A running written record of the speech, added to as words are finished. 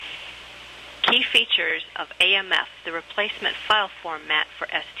Key features of AMF, the replacement file format for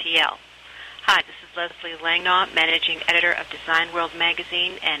STL. Hi, this is Leslie Langnaw, Managing Editor of Design World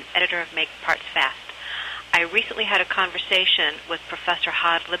Magazine and Editor of Make Parts Fast. I recently had a conversation with Professor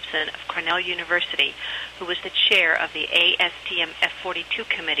Hod Lipson of Cornell University, who was the chair of the ASTM F42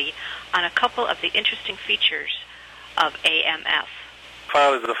 committee, on a couple of the interesting features of AMF.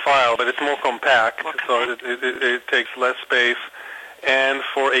 File is a file, but it's more compact. So it takes less space. And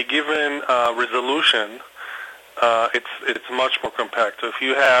for a given resolution, it's much more compact. So if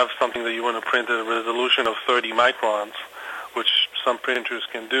you have something that you want to print at a resolution of 30 microns, which some printers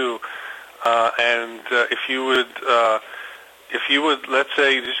can do, if you would, let's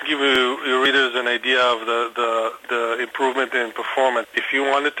say, just give your readers an idea of the improvement in performance. If you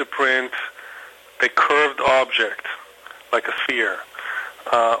wanted to print a curved object, like a sphere,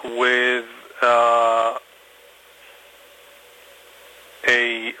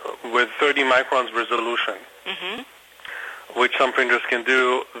 with 30 microns resolution, which some printers can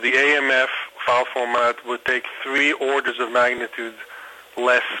do, the AMF file format would take 3 orders of magnitude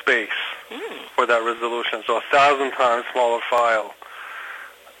less space for that resolution, so 1,000 times smaller file.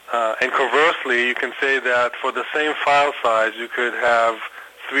 And conversely, you can say that for the same file size, you could have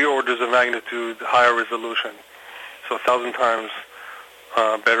 3 orders of magnitude higher resolution, so 1,000 times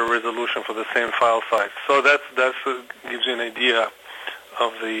better resolution for the same file size. So that gives you an idea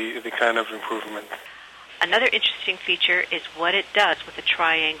of the kind of improvement. Another interesting feature is what it does with the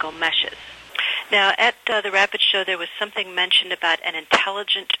triangle meshes. Now, at the Rapid Show, there was something mentioned about an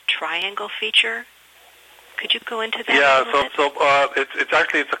intelligent triangle feature. Could you go into that? Yeah,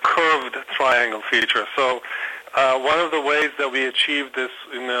 it's a curved triangle feature. So one of the ways that we achieve this,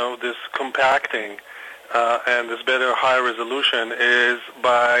 this compacting and this better high resolution is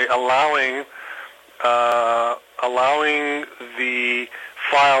by allowing the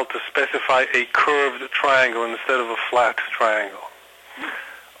file to specify a curved triangle instead of a flat triangle.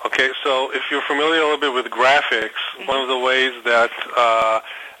 Okay, so if you're familiar a little bit with graphics, one of the ways that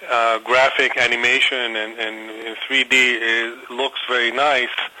graphic animation in 3D looks very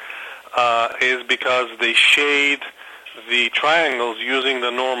nice is because they shade the triangles using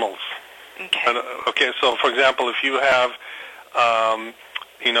the normals. Okay, so for example, if you have,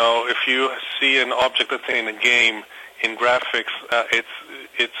 if you see an object, let's say in a game, in graphics,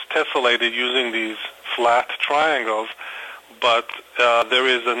 it's tessellated using these flat triangles, but there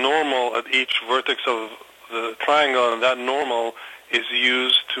is a normal at each vertex of the triangle, and that normal is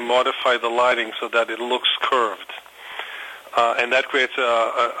used to modify the lighting so that it looks curved. And that creates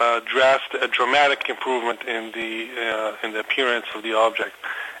a dramatic improvement in the appearance of the object.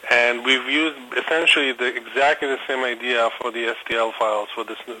 And we've used essentially exactly the same idea for the STL files for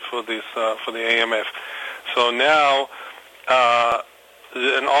the AMF. So now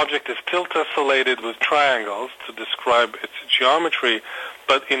an object is still tessellated with triangles to describe its geometry,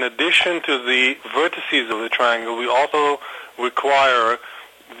 but in addition to the vertices of the triangle, we also require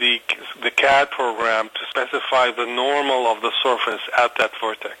the CAD program to specify the normal of the surface at that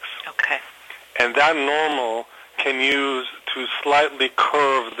vertex. Okay. And that normal can use to slightly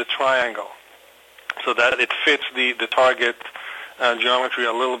curve the triangle so that it fits the target geometry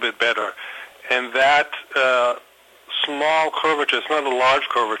a little bit better. And that small curvature, it's not a large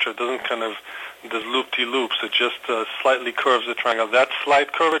curvature, it doesn't kind of does loop-de-loops, it just slightly curves the triangle. That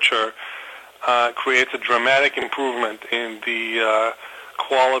slight curvature creates a dramatic improvement in the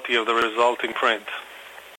quality of the resulting print.